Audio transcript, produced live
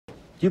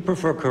Do you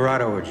prefer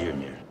Corrado or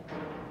Junior?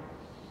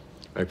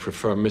 I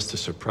prefer Mr.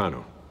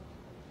 Soprano.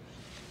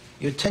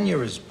 Your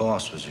tenure as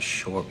boss was a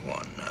short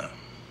one.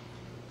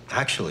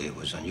 Actually, it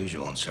was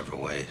unusual in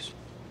several ways.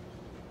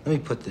 Let me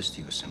put this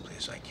to you as simply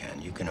as I can.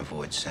 You can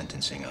avoid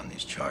sentencing on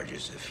these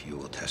charges if you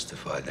will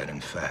testify that, in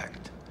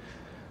fact,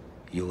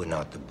 you were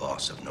not the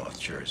boss of North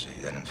Jersey.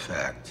 That, in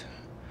fact,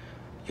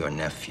 your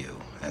nephew,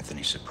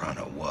 Anthony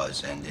Soprano,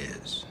 was and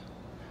is.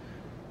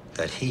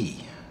 That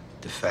he,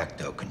 de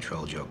facto,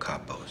 controlled your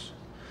capos,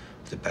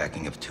 with the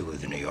backing of two of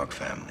the New York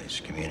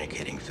families,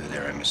 communicating through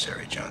their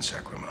emissary, John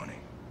Sacramone.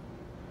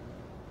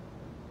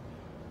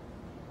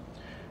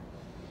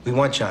 We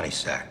want Johnny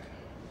Sack.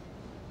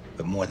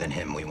 But more than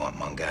him, we want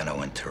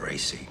Mangano and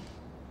Teresi.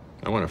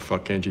 I want to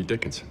fuck Angie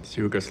Dickison.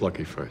 See who gets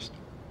lucky first.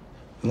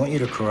 We want you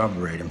to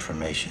corroborate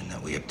information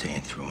that we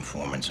obtained through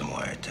informants and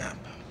wiretap.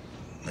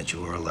 That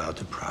you were allowed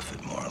to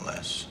profit, more or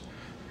less.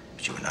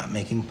 But you were not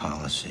making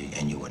policy,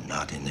 and you were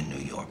not in the New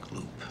York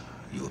loop.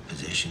 You were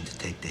positioned to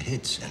take the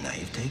hits, and now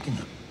you've taken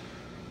them.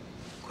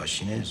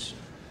 Question is,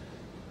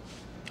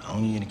 how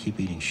long are you gonna keep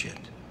eating shit?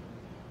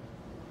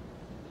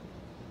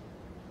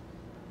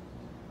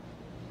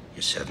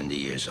 You're 70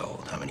 years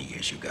old. How many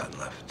years you got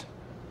left?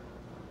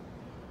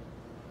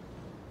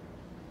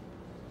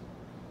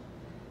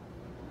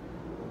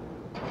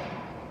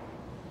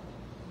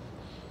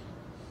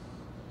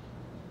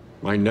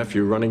 My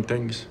nephew running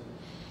things?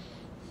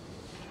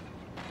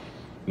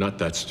 Not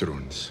that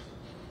Struns.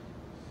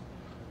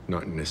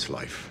 Not in this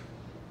life.